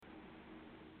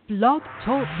Blog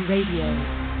Talk Radio.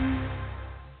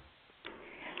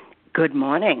 Good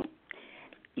morning.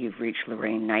 You've reached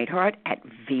Llorraine Neithardt at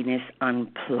Venus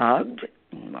Unplugged.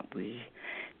 And what we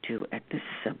do at this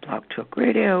Blog Talk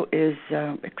Radio is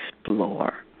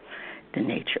explore the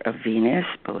nature of Venus,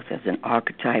 both as an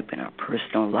archetype in our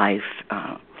personal life,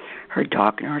 her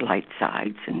dark and her light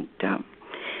sides. And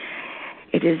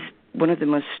it is one of the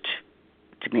most,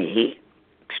 to me,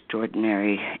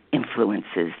 extraordinary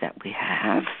influences that we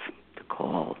have, the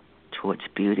call towards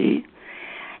beauty,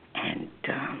 and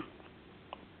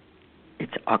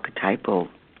its archetypal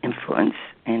influence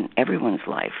in everyone's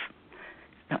life.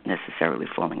 Not necessarily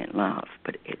falling in love,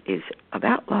 but it is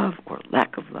about love or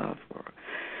lack of love, or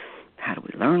how do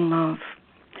we learn love.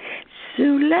 So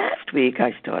last week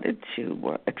I started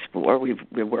to explore.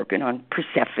 We're working on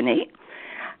Persephone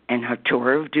and her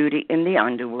tour of duty in the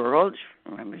underworld.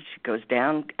 Remember, she goes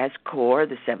down as Core,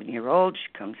 the 7-year-old.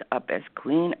 She comes up as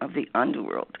queen of the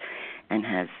underworld and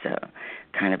has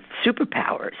kind of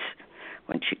superpowers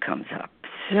when she comes up.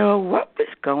 So what was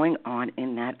going on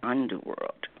in that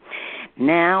underworld?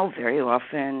 Now, very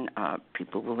often,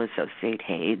 people will associate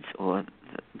Hades, or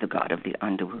the god of the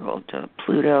underworld,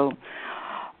 Pluto,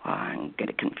 and get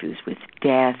it confused with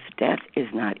death. Death is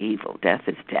not evil. Death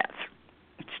is death.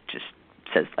 It's just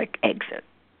says like exit.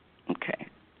 Okay.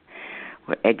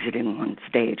 We're exiting one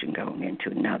stage and going into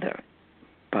another.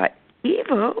 But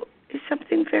evil is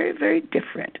something very, very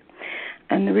different.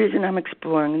 And the reason I'm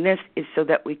exploring this is so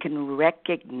that we can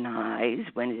recognize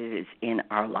when it is in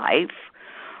our life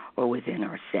or within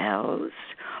ourselves,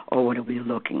 or what are we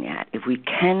looking at. If we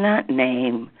cannot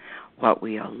name what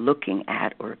we are looking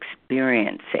at or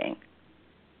experiencing,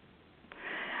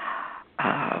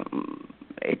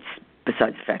 it's,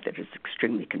 besides the fact that it's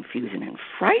extremely confusing and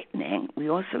frightening, we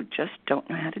also just don't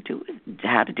know how to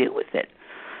deal with it.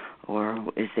 Or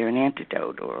is there an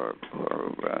antidote or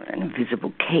an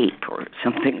invisible cape or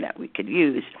something that we could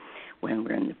use when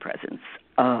we're in the presence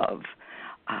of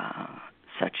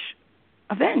such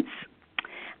events?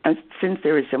 And since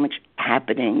there is so much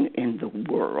happening in the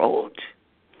world,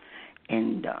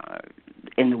 in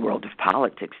the world of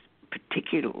politics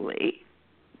particularly,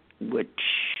 which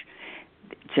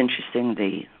it's interesting,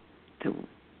 the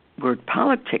word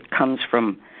politic comes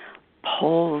from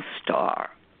pole star.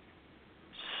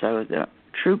 So the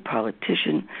true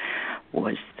politician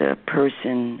was the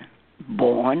person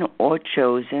born or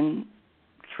chosen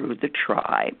through the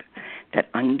tribe that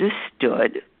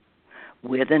understood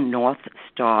where the North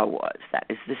Star was. That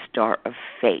is the star of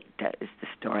fate. That is the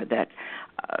star that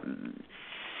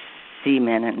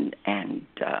seamen and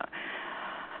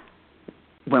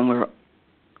when we're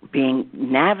being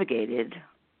navigated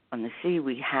on the sea,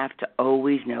 we have to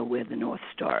always know where the North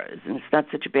Star is. And it's not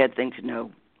such a bad thing to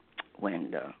know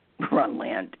when we're on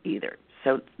land either.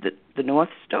 So the North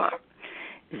Star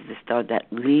is the star that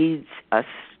leads us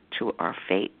to our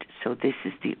fate. So this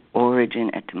is the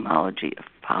origin etymology of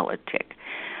politic.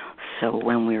 So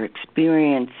when we're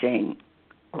experiencing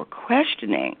or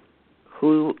questioning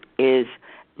who is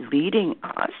leading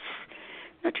us,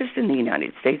 not just in the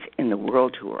United States, in the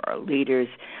world, who are our leaders,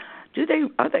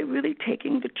 are they really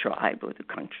taking the tribe or the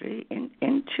country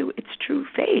into its true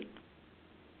fate?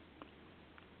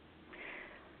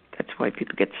 That's why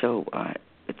people get so,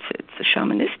 it's a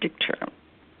shamanistic term.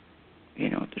 You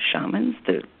know, the shamans,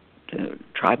 the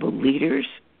tribal leaders,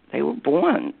 they were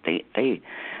born they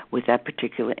with that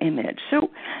particular image. So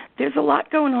there's a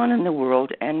lot going on in the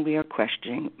world, and we are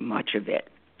questioning much of it,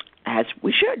 as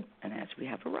we should, and as we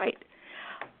have a right.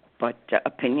 But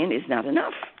opinion is not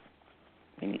enough.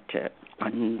 We need to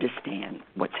understand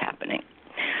what's happening.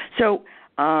 So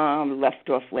left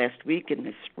off last week in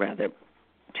this rather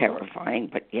terrifying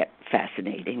but yet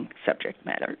fascinating subject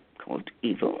matter called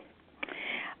evil.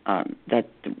 That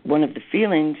one of the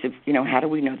feelings of, how do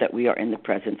we know that we are in the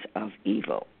presence of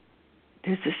evil?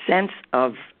 There's a sense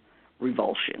of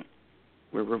revulsion.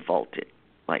 We're revolted.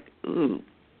 Like, ooh,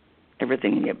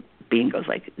 everything in your being goes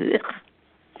like, ugh,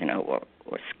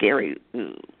 or scary,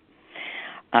 ooh.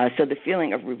 So the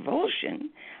feeling of revulsion,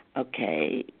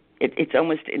 okay, it's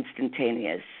almost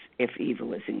instantaneous if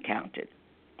evil is encountered.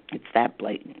 It's that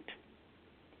blatant.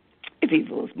 If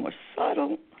evil is more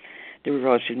subtle, the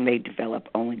revulsion may develop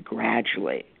only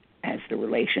gradually as the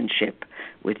relationship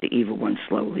with the evil one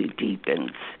slowly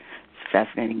deepens. It's a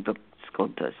fascinating book. It's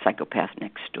called The Psychopath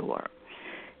Next Door.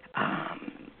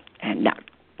 And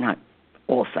not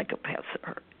all psychopaths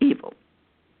are evil,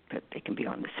 but they can be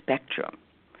on the spectrum.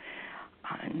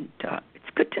 And it's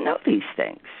good to know these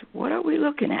things. What are we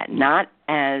looking at? Not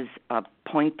as a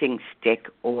pointing stick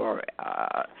or,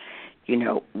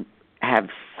 have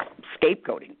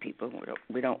scapegoating people.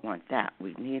 We don't want that.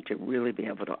 We need to really be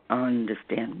able to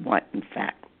understand what, in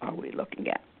fact, are we looking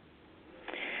at.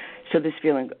 So this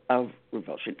feeling of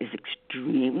revulsion is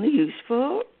extremely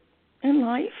useful in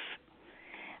life.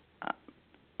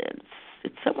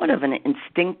 It's somewhat of an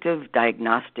instinctive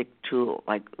diagnostic tool,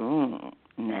 like,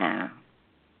 nah,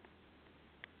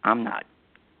 I'm not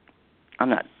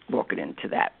walking into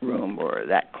that room or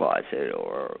that closet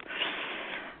or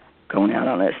going out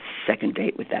on a second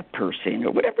date with that person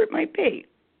or whatever it might be,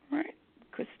 right?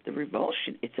 Because the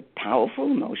revulsion, it's a powerful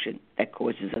emotion that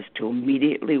causes us to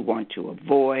immediately want to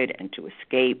avoid and to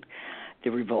escape the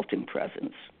revolting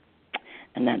presence.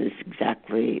 And that is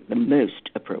exactly the most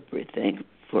appropriate thing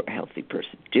for a healthy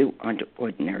person to do under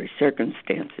ordinary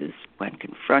circumstances when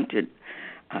confronted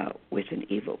with an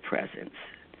evil presence,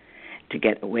 to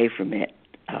get away from it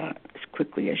as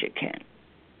quickly as you can.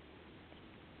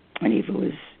 And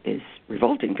evil is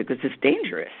revolting because it's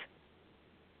dangerous.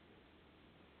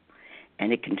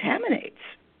 And it contaminates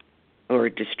or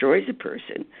it destroys a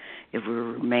person if we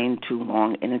remain too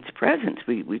long in its presence.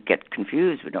 We get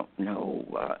confused. We don't know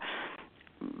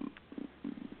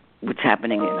what's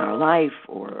happening in our life,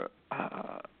 or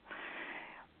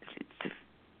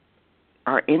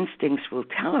our instincts will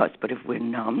tell us. But if we're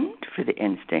numbed for the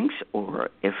instincts, or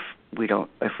if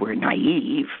we're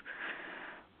naive,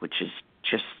 which is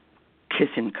just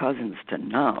kissing cousins to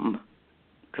numb,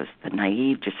 because the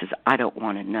naive just says, I don't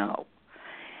want to know.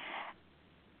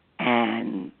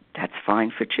 And that's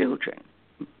fine for children.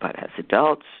 But as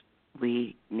adults,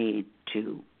 we need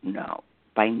to know.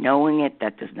 By knowing it,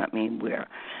 that does not mean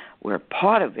we're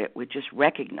part of it. We're just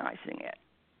recognizing it.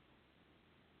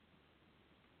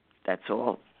 That's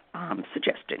all I'm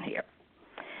suggesting here.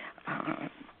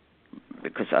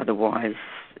 Because otherwise,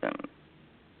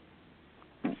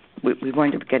 we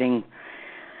wind up getting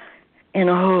in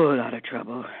a whole lot of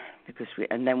trouble.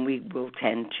 And then we will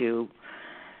tend to,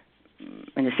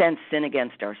 in a sense, sin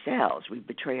against ourselves. We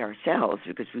betray ourselves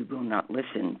because we will not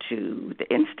listen to the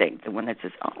instinct, the one that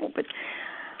says,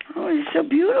 he's so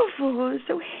beautiful, he's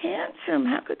so handsome.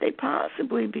 How could they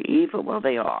possibly be evil? Well,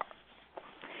 they are.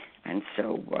 And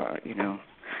so,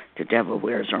 the devil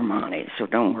wears Armani, so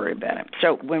don't worry about it.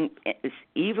 So when it's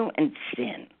evil and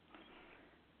sin,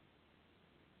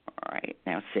 all right,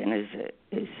 now sin is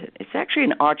it's actually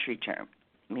an archery term.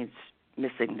 It means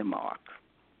missing the mark.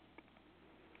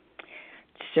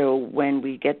 So when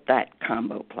we get that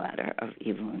combo platter of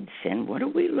evil and sin, what are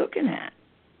we looking at?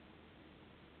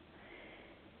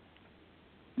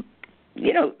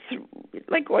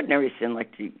 Like ordinary sin,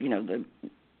 like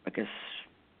I guess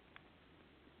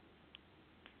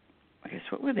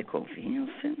what were they called? Venial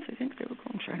sins, I think they were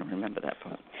called. I'm trying to remember that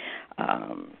part.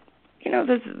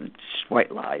 There's just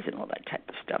white lies and all that type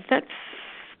of stuff. That's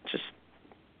just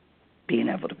being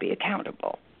able to be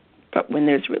accountable. But when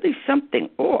there's really something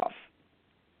off,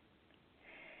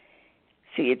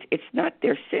 see, it's not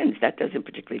their sins. That doesn't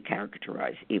particularly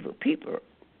characterize evil people.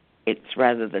 It's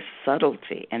rather the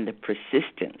subtlety and the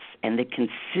persistence and the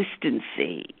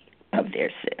consistency of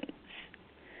their sins.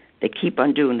 They keep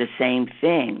on doing the same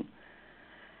thing.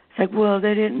 It's like, well,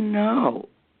 they didn't know.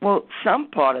 Well, some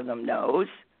part of them knows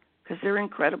because they're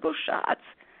incredible shots.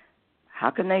 How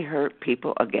can they hurt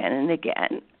people again and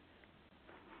again?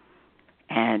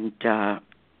 And on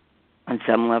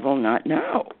some level, not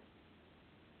know.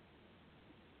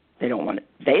 They don't want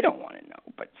to know,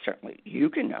 but certainly you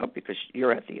can know because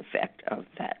you're at the effect of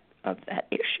that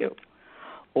issue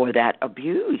or that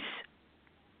abuse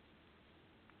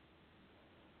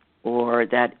or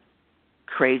that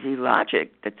crazy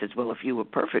logic that says, well, if you were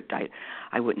perfect, I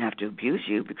wouldn't have to abuse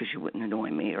you because you wouldn't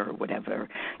annoy me, or whatever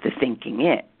the thinking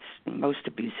is. In most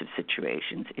abusive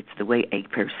situations, it's the way a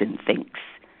person thinks.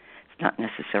 It's not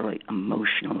necessarily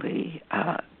emotionally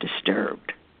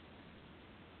disturbed.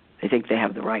 They think they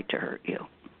have the right to hurt you.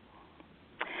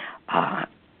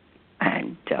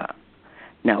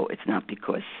 No, it's not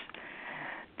because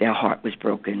their heart was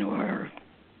broken or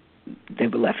they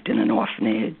were left in an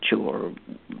orphanage or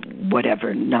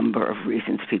whatever number of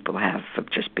reasons people have for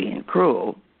just being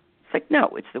cruel. It's like, no,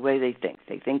 it's the way they think.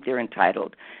 They think they're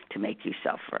entitled to make you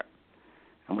suffer.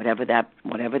 And whatever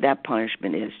that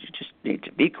punishment is, you just need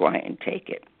to be quiet and take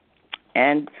it.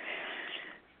 And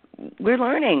we're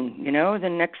learning, the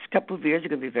next couple of years are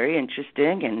going to be very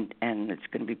interesting, and it's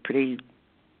going to be pretty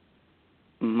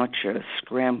much a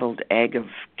scrambled egg of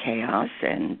chaos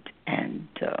and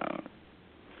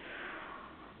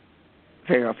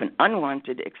very often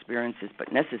unwanted experiences,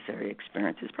 but necessary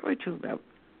experiences, probably to about,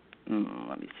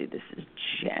 let me see, this is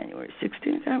January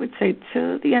 16th, I would say,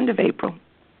 to the end of April.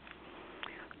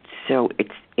 So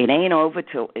it ain't over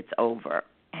till it's over.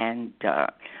 And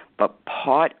but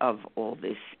part of all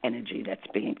this energy that's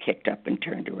being kicked up and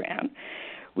turned around,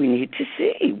 we need to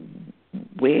see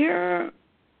where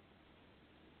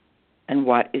and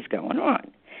what is going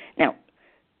on. Now,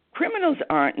 criminals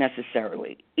aren't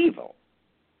necessarily evil.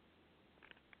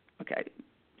 Okay,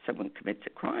 someone commits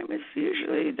a crime, is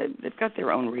usually they've got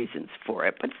their own reasons for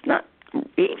it, but it's not.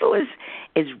 Evil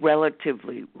is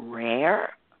relatively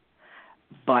rare,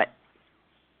 but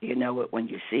you know it when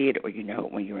you see it, or you know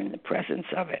it when you're in the presence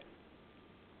of it.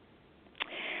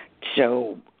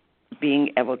 So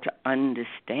being able to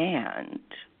understand,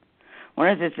 one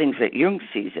of the things that Jung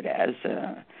sees it as,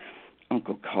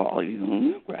 Uncle Carl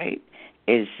Jung, right,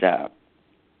 is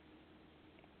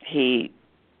he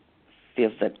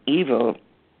feels that evil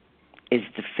is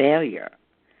the failure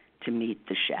to meet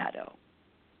the shadow.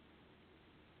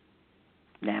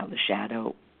 Now, the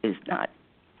shadow is not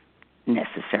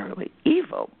necessarily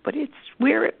evil, but it's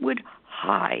where it would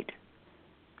hide,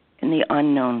 in the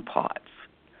unknown parts.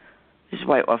 This is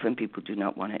why often people do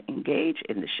not want to engage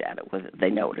in the shadow, whether they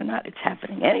know it or not. It's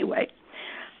happening anyway,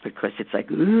 because it's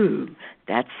like, ooh,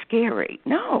 that's scary.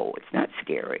 No, it's not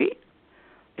scary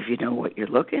if you know what you're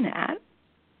looking at.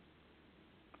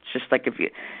 It's just like if you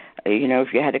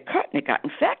had a cut and it got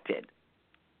infected.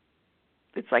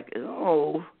 It's like,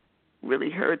 oh,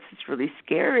 really hurts. It's really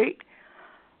scary,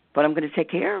 but I'm going to take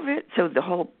care of it. So the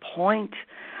whole point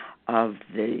of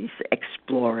this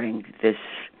exploring this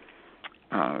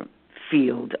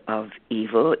field of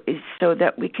evil is so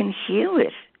that we can heal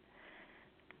it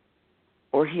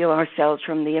or heal ourselves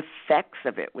from the effects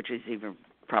of it, which is even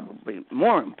probably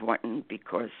more important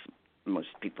because most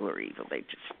people are evil. They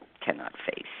just cannot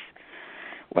face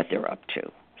what they're up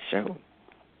to. So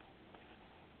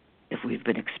if we've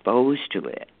been exposed to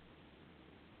it,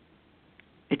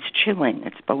 it's chilling.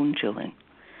 It's bone chilling.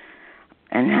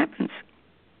 And it happens.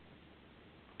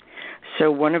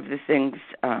 So one of the things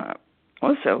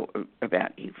also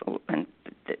about evil, and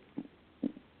that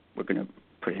we're going to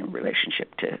put in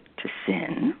relationship to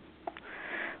sin,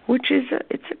 which is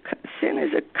sin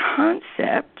is a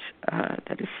concept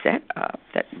that is set up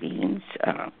that means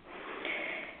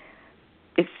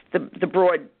it's the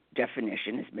broad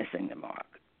definition is missing the mark.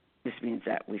 This means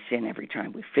that we sin every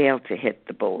time we fail to hit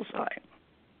the bullseye.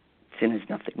 Sin is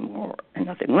nothing more and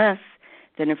nothing less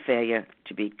than a failure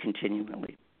to be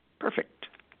continually perfect.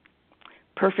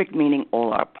 Perfect meaning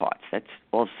all our parts. That's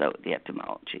also the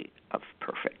etymology of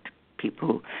perfect.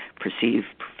 People perceive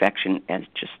perfection as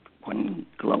just one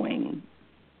glowing,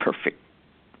 perfect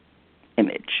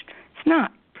image. It's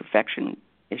not. Perfection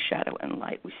is shadow and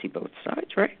light. We see both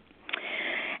sides, right?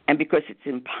 And because it's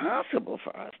impossible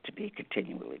for us to be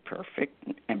continually perfect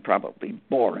and probably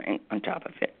boring on top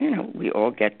of it, we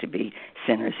all get to be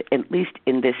sinners, at least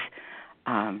in this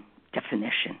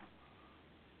definition.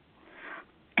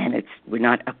 And we're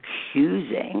not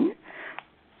accusing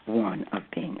one of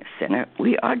being a sinner.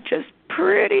 We are just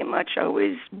pretty much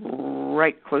always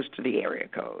right close to the area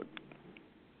code.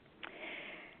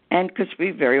 And because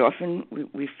we very often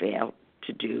we fail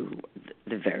to do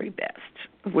the very best,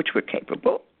 of which we're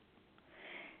capable.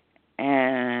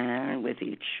 And with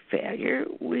each failure,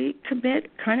 we commit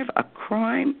kind of a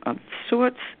crime of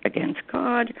sorts against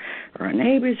God or our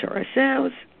neighbors or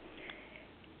ourselves.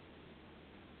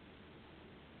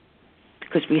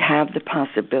 Because we have the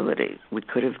possibility we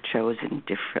could have chosen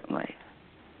differently.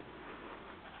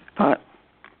 But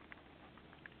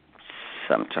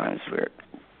sometimes we're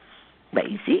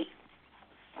lazy.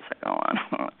 It's like,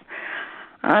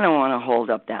 I don't want to hold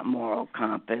up that moral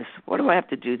compass. What do I have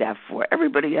to do that for?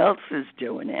 Everybody else is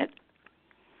doing it.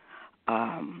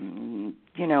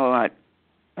 You know what?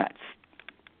 That's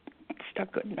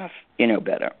not good enough. You know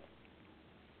better.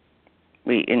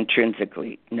 We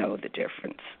intrinsically know the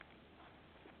difference.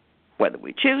 Whether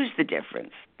we choose the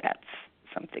difference, that's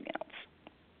something else.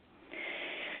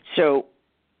 So,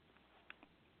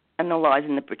 and the lies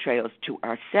and the betrayals to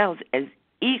ourselves as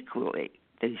equally,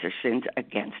 these are sins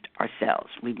against ourselves.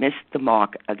 We miss the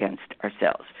mark against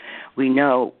ourselves. We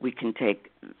know we can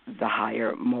take the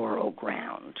higher moral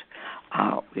ground.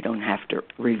 We don't have to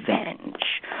revenge.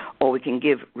 Or we can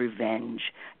give revenge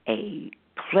a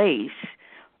place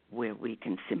where we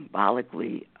can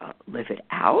symbolically live it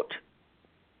out,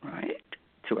 right,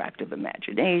 through active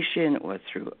imagination or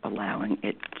through allowing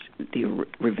it, the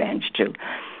revenge to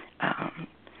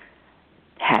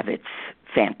have its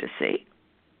fantasy.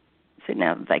 Say,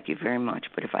 now, thank you very much,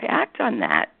 but if I act on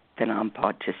that, then I'm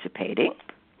participating.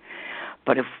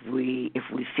 But if we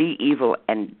see evil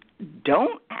and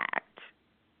don't act,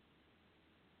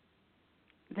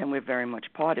 then we're very much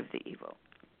part of the evil.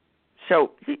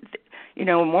 So,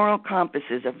 moral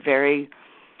compasses are very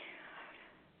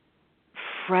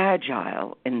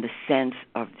fragile in the sense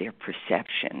of their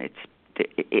perception.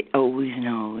 It always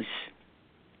knows,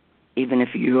 even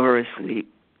if you're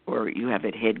asleep or you have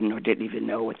it hidden or didn't even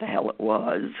know what the hell it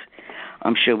was.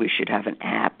 I'm sure we should have an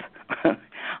app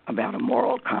about a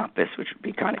moral compass, which would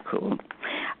be kind of cool.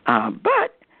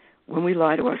 But when we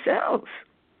lie to ourselves,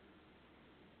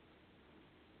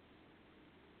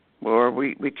 or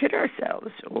we kid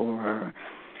ourselves, or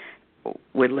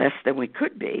we're less than we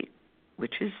could be,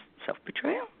 which is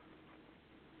self-betrayal.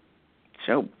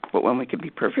 So, but when we can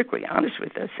be perfectly honest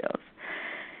with ourselves,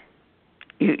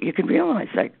 you can realize,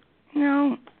 like,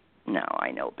 no,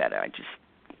 I know better. I just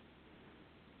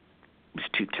was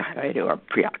too tired or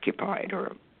preoccupied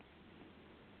or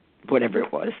whatever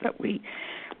it was that we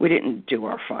didn't do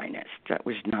our finest. That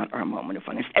was not our moment of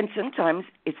finest. And sometimes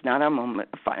it's not our moment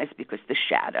of finest because the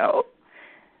shadow,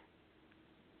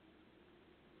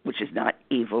 which is not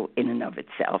evil in and of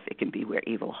itself, it can be where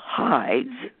evil hides,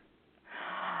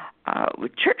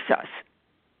 which tricks us.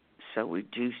 So we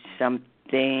do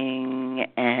something,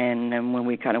 and then when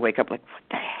we kind of wake up, like, what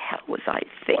the hell was I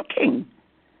thinking?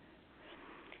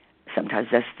 Sometimes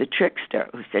that's the trickster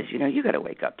who says, you got to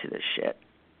wake up to this shit.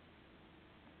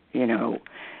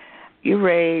 Your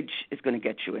rage is going to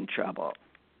get you in trouble.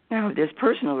 Now, there's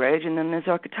personal rage, and then there's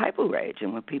archetypal rage.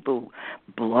 And when people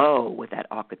blow with that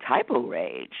archetypal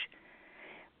rage,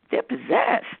 they're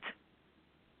possessed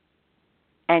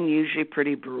and usually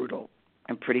pretty brutal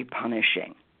and pretty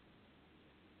punishing.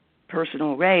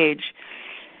 Personal rage,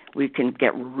 we can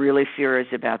get really furious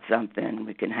about something.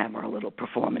 We can have our little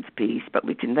performance piece, but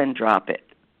we can then drop it.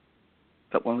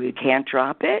 But when we can't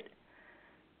drop it,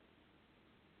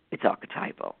 it's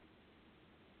archetypal.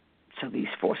 So these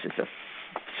forces are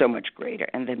so much greater.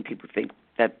 And then people think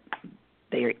that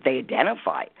they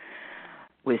identify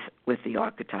with the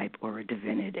archetype or a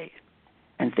divinity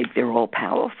and think they're all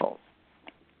powerful.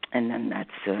 And then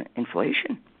that's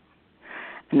inflation.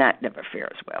 And that never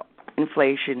fares well.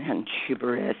 Inflation and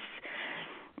hubris.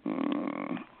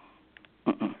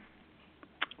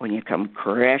 When you come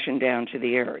crashing down to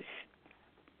the earth,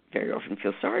 very often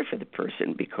feel sorry for the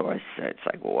person because it's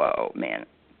like, whoa, man,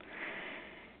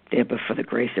 there but for the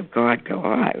grace of God go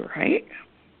I, right?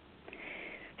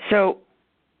 So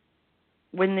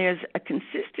when there's a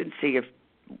consistency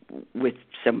with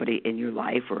somebody in your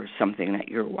life or something that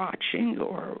you're watching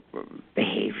or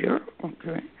behavior,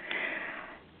 okay,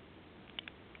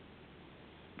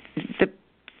 the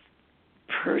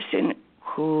person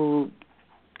who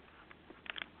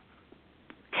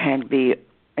can be,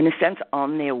 in a sense,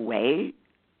 on their way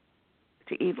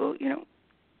to evil,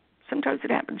 sometimes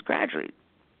it happens gradually.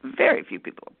 Very few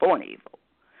people are born evil.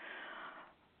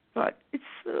 But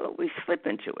we slip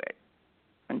into it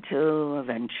until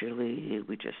eventually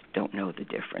we just don't know the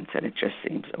difference, and it just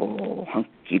seems all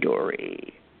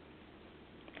hunky-dory.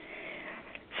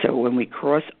 So when we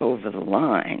cross over the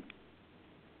line,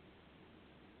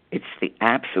 it's the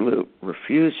absolute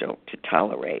refusal to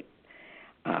tolerate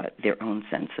their own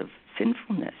sense of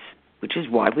sinfulness, which is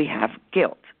why we have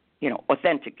guilt,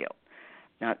 authentic guilt,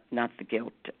 not the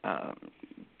guilt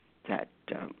that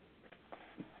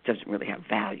doesn't really have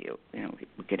value.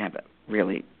 We can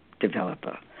really develop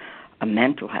a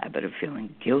mental habit of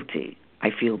feeling guilty.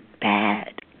 I feel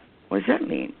bad. What does that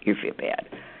mean? You feel bad.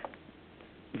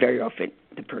 Very often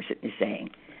the person is saying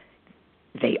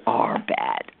they are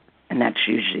bad, and that's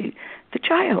usually the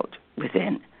child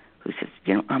within who says,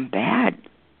 I'm bad.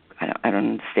 I don't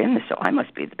understand this, so I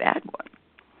must be the bad one.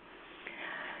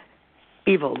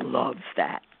 Evil loves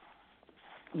that.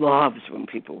 Loves when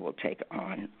people will take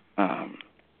on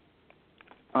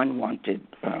unwanted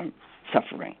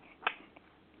suffering.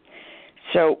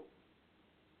 So,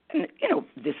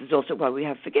 this is also why we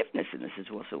have forgiveness, and this is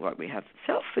also why we have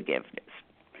self-forgiveness,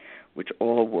 which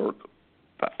all work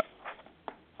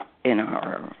in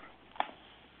our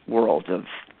world of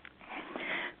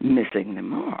missing the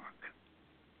mark.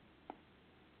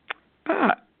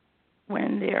 But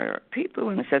when there are people,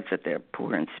 in the sense that they're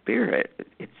poor in spirit,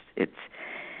 it's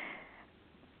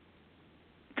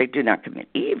they do not commit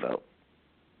evil.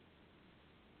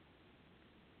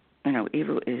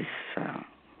 Evil is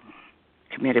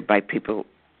committed by people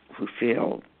who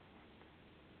feel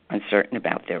uncertain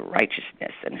about their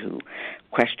righteousness and who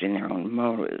question their own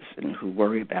motives and who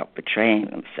worry about betraying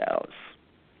themselves.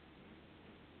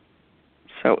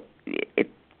 So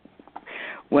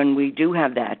when we do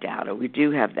have that doubt, or we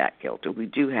do have that guilt, or we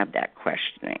do have that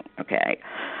questioning, okay,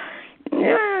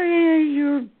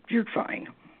 you're fine.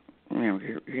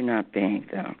 You're not being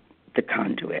the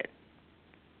conduit.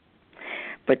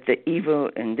 But the evil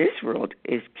in this world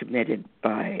is committed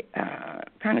by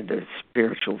kind of the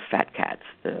spiritual fat cats,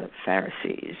 the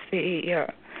Pharisees,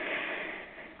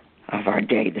 of our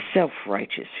day, the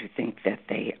self-righteous who think that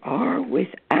they are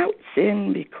without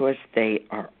sin because they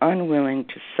are unwilling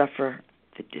to suffer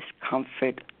the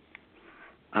discomfort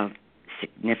of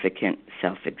significant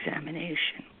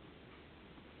self-examination.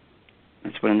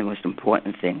 That's one of the most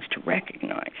important things to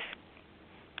recognize.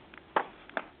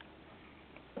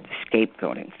 The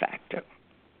scapegoating factor.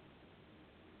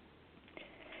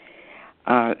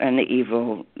 And the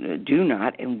evil do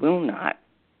not and will not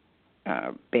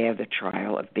bear the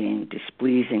trial of being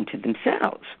displeasing to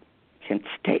themselves. Can't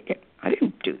take it. I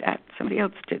didn't do that. Somebody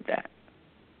else did that.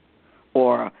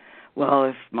 Or, well,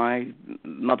 if my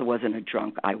mother wasn't a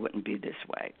drunk, I wouldn't be this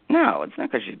way. No, it's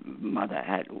not because your mother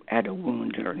had a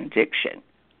wound or an addiction.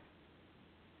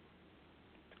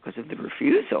 It's because of the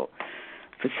refusal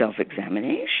for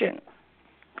self-examination.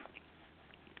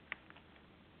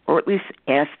 Or at least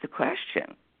ask the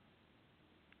question,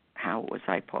 how was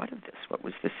I part of this? What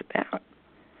was this about?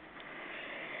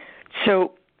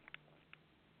 So,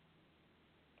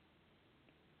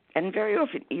 and very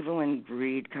often evil and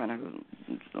greed kind of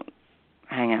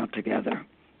hang out together.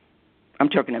 I'm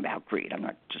talking about greed. I'm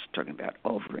not just talking about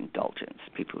overindulgence.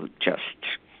 People who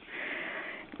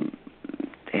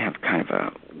they have kind of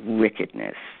a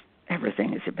wickedness.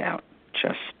 Everything is about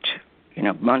just,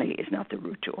 money is not the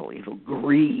root to all evil.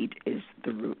 Greed is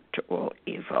the root to all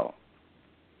evil.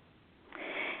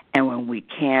 And when we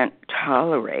can't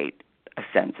tolerate a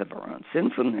sense of our own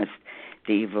sinfulness,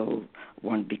 the evil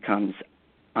one becomes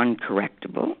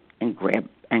uncorrectable and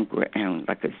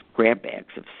like as grab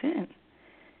bags of sin.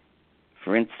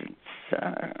 For instance,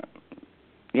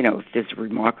 if there's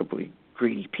remarkably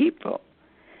greedy people,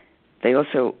 they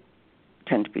also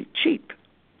tend to be cheap.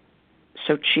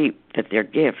 So cheap that their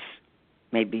gifts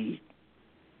may be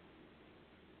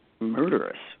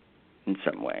murderous in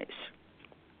some ways.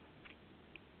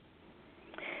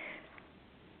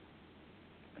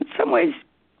 In some ways,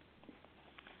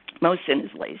 most sin is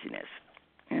laziness.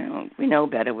 We know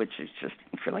better, which is just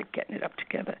for like getting it up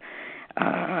together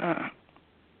to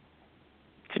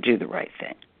do the right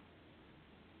thing.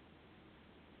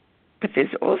 But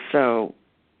there's also,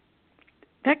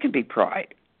 that can be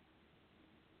pride.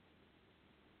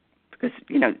 Because,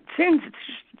 sins,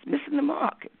 it's missing the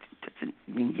mark. It doesn't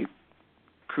mean you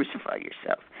crucify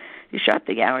yourself. You shot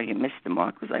the arrow, you missed the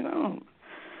mark. It was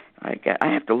like, I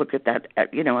have to look at that,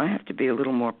 I have to be a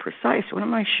little more precise. What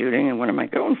am I shooting and what am I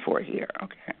going for here?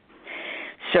 Okay.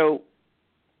 So,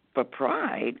 but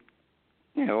pride,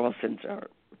 all sins are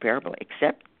repairable,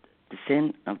 except the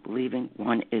sin of believing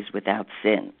one is without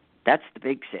sin. That's the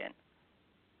big sin.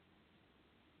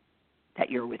 That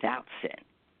you're without sin.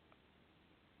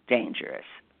 Dangerous.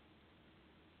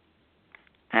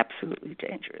 Absolutely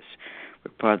dangerous.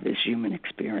 We're part of this human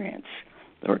experience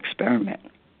or experiment.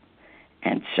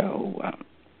 And so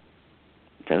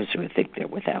those who think they're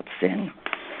without sin,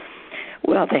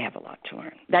 well, they have a lot to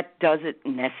learn. That doesn't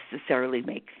necessarily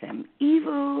make them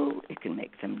evil. It can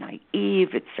make them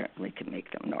naive. It certainly can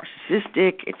make them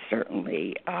narcissistic. It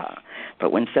certainly,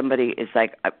 but when somebody is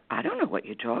like, I don't know what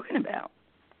you're talking about.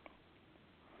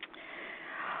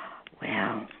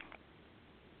 Well,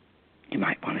 you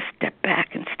might want to step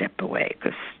back and step away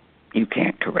because you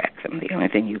can't correct them. The only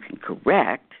thing you can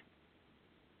correct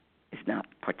is not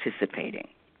participating.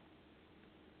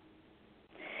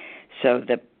 So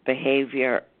the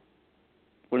behavior,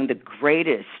 one of the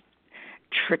greatest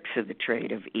tricks of the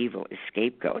trade of evil is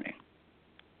scapegoating.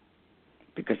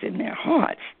 Because in their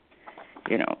hearts,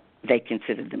 they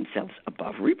consider themselves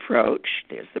above reproach.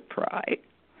 There's the pride.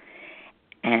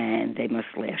 And they must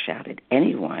lash out at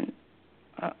anyone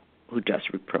who does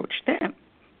reproach them.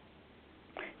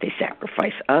 They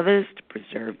sacrifice others to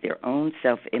preserve their own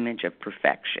self-image of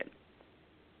perfection.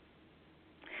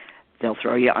 They'll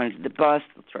throw you under the bus,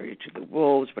 they'll throw you to the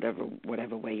wolves,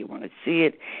 whatever way you want to see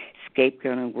it.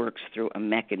 Scapegoating works through a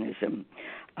mechanism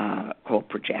called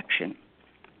projection.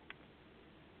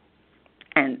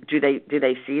 And do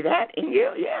they see that in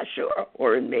you? Yeah, sure.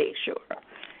 Or in me? Sure.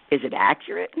 Is it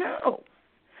accurate? No.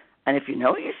 And if you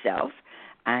know yourself,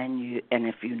 and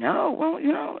if you know,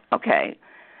 well, okay,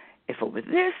 if it was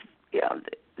this, these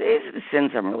are the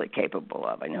sins I'm really capable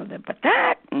of. I know that, but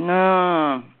that,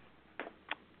 no.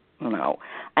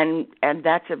 And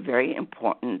that's a very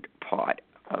important part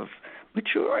of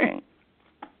maturing,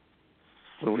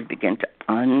 where we begin to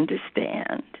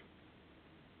understand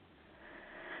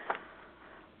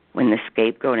when the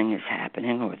scapegoating is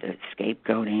happening, or the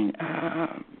scapegoating,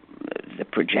 the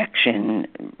projection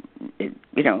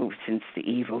since the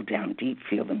evil down deep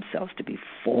feel themselves to be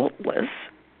faultless,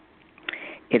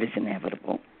 it is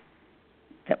inevitable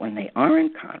that when they are in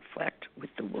conflict with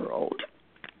the world,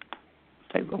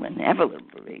 they will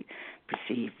inevitably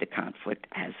perceive the conflict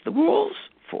as the world's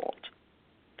fault.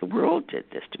 The world did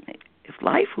this to me. If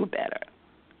life were better,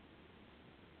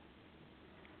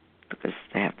 because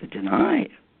they have to deny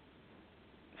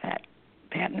that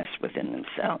badness within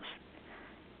themselves,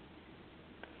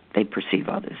 they perceive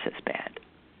others as bad.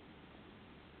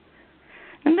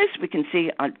 And this we can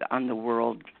see on the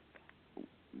world,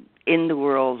 in the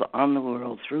world, on the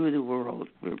world, through the world.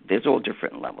 There's all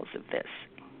different levels of this.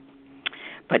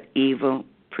 But evil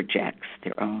projects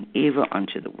their own evil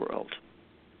onto the world.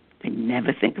 They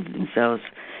never think of themselves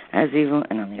as evil,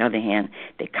 and on the other hand,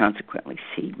 they consequently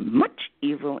see much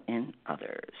evil in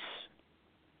others.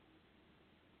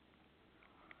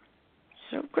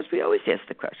 So, of course, we always ask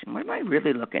the question, what am I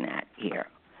really looking at here?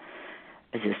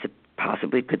 Is this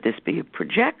could this be a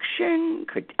projection?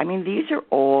 These are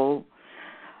all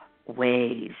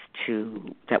ways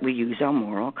that we use our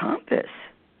moral compass.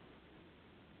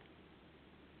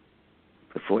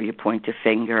 Before you point a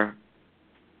finger,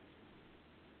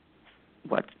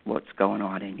 what's going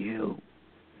on in you?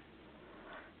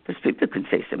 Because people can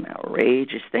say some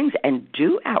outrageous things and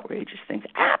do outrageous things,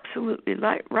 absolutely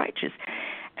righteous,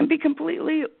 and be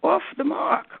completely off the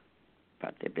mark.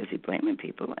 But they're busy blaming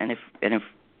people, and if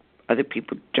other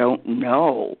people don't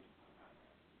know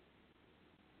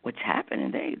what's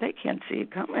happening, they can't see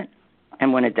it coming.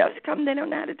 And when it does come, they don't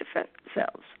know how to defend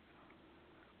themselves.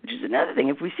 Which is another thing.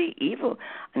 If we see evil,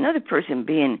 another person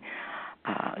being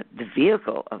the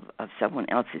vehicle of someone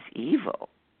else's evil,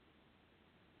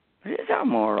 it is our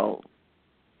moral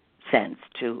sense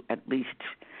to at least,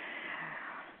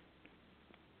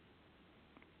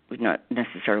 we not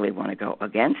necessarily want to go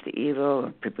against the evil,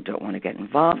 or people don't want to get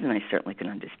involved, and I certainly can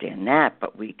understand that,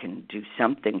 but we can do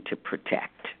something to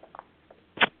protect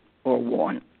or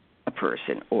warn a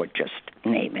person, or just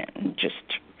name it and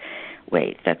just,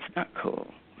 wait, that's not cool.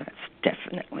 That's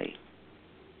definitely,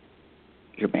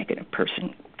 you're making a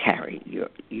person carry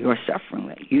your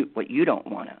suffering, what you don't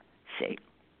want to see.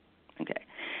 Okay,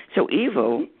 so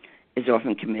evil is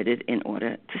often committed in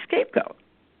order to scapegoat,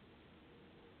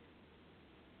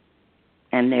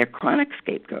 and they're chronic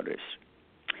scapegoaters.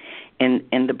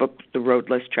 In the book The Road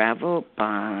Less Traveled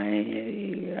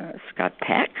by Scott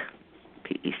Peck,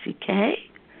 P-E-C-K,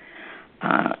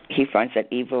 he finds that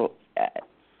evil,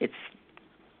 it's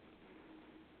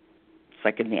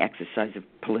like in the exercise of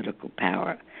political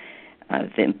power,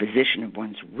 the imposition of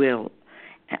one's will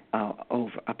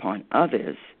upon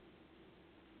others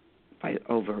by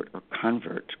overt or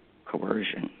covert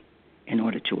coercion in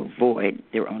order to avoid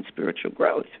their own spiritual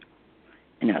growth.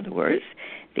 In other words,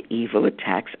 the evil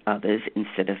attacks others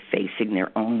instead of facing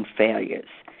their own failures.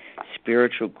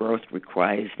 Spiritual growth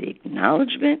requires the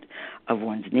acknowledgement of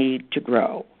one's need to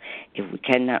grow. If we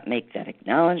cannot make that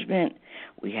acknowledgement,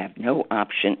 we have no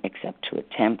option except to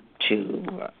attempt to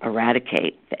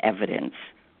eradicate the evidence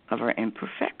of our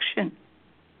imperfection.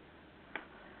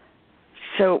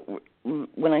 So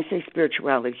when I say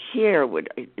spirituality here,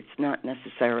 it's not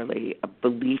necessarily a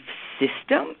belief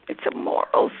system, it's a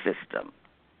moral system.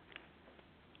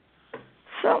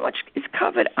 So much is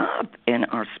covered up in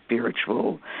our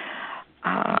spiritual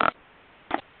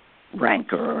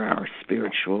rancor, our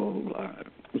spiritual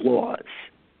laws.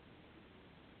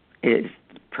 Is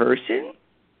the person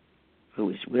who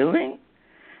is willing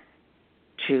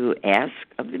to ask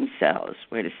of themselves,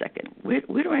 wait a second, where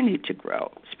do I need to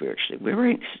grow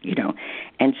spiritually?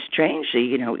 And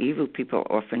strangely, evil people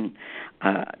are often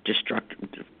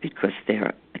destructive because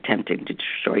they're attempting to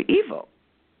destroy evil.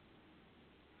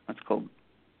 That's called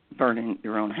burning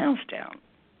your own house down.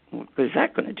 What is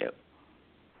that going to do?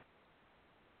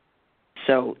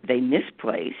 So they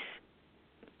misplace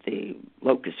the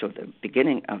locus or the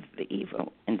beginning of the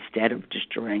evil. Instead of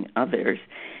destroying others,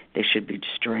 they should be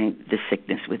destroying the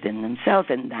sickness within themselves.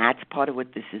 And that's part of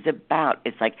what this is about.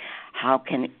 It's like, how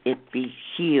can it be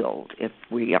healed if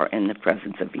we are in the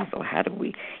presence of evil? How do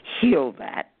we heal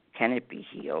that? Can it be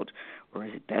healed? Or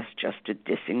is it best just to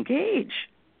disengage?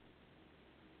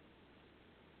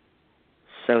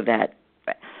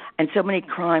 And so many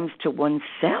crimes to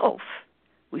oneself.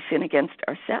 We sin against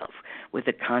ourselves with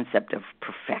the concept of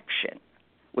perfection,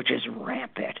 which is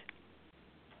rampant.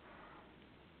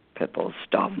 People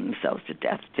starving themselves to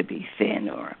death to be thin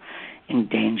or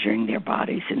endangering their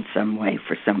bodies in some way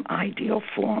for some ideal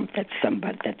form that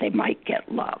they might get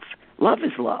love. Love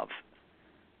is love.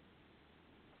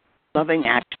 Loving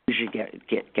actions you get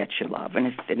you love, and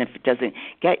if it doesn't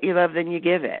get you love, then you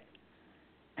give it.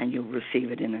 and you'll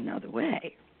receive it in another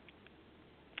way.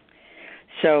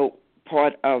 So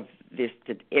part of the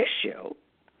issue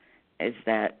is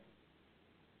that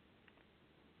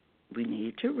we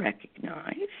need to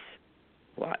recognize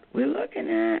what we're looking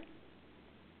at.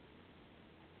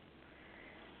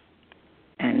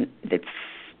 And this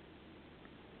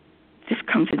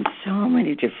comes in so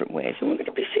many different ways, and we're going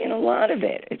to be seeing a lot of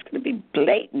it. It's going to be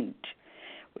blatant,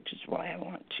 which is why I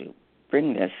want to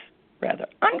bring this rather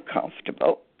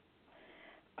uncomfortable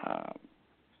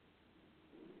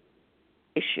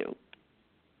issue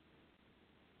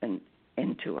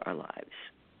into our lives,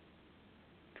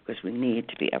 because we need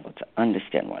to be able to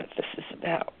understand what this is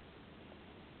about.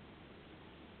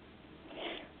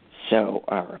 So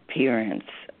our appearance,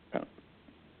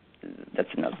 that's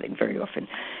another thing very often.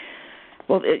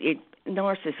 Well,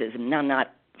 narcissism,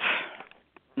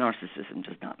 narcissism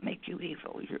does not make you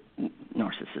evil.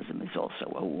 Narcissism is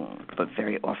also a wound, but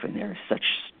very often there are such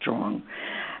strong,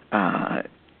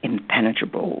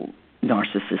 impenetrable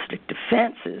narcissistic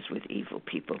defenses with evil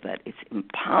people that it's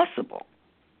impossible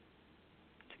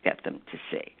to get them to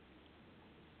see.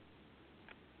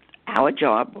 Our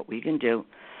job, what we can do,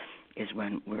 is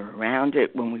when we're around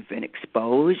it, when we've been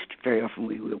exposed, very often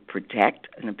we will protect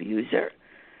an abuser,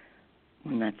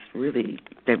 when they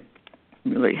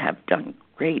really have done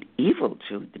great evil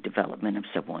to the development of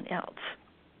someone else.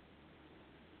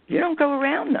 You don't go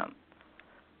around them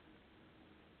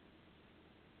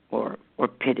or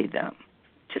pity them.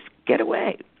 Just get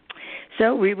away.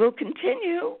 So we will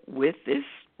continue with this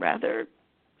rather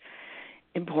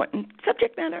important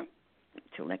subject matter.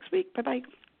 Until next week, bye-bye.